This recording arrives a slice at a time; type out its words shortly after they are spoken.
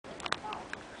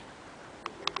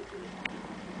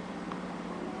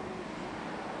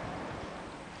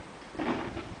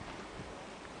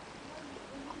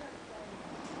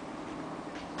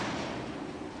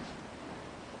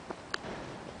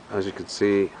As you can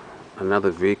see,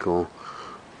 another vehicle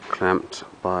clamped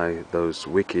by those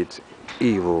wicked,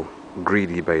 evil,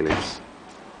 greedy bailiffs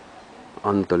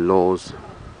under the laws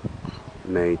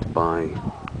made by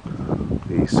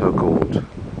the so-called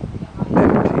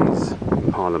MPs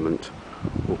in Parliament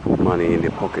who put money in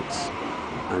their pockets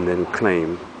and then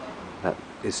claim that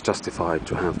it's justified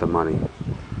to have the money.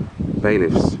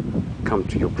 Bailiffs come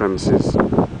to your premises,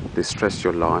 distress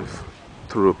your life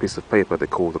through a piece of paper they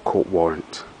call the court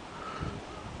warrant.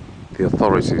 The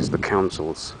authorities, the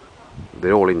councils,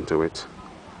 they're all into it,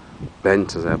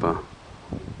 bent as ever,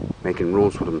 making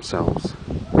rules for themselves,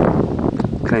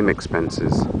 claim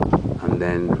expenses, and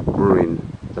then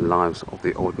ruin the lives of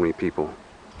the ordinary people.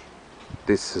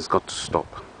 This has got to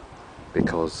stop,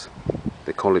 because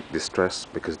they call it distress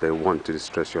because they want to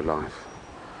distress your life.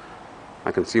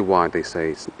 I can see why they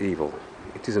say it's evil.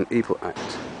 It is an evil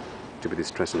act to be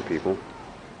distressing people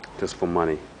just for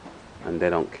money, and they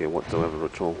don't care whatsoever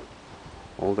at all.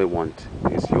 All they want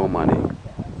is your money,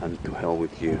 and to hell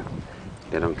with you.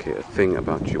 They don't care a thing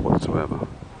about you whatsoever.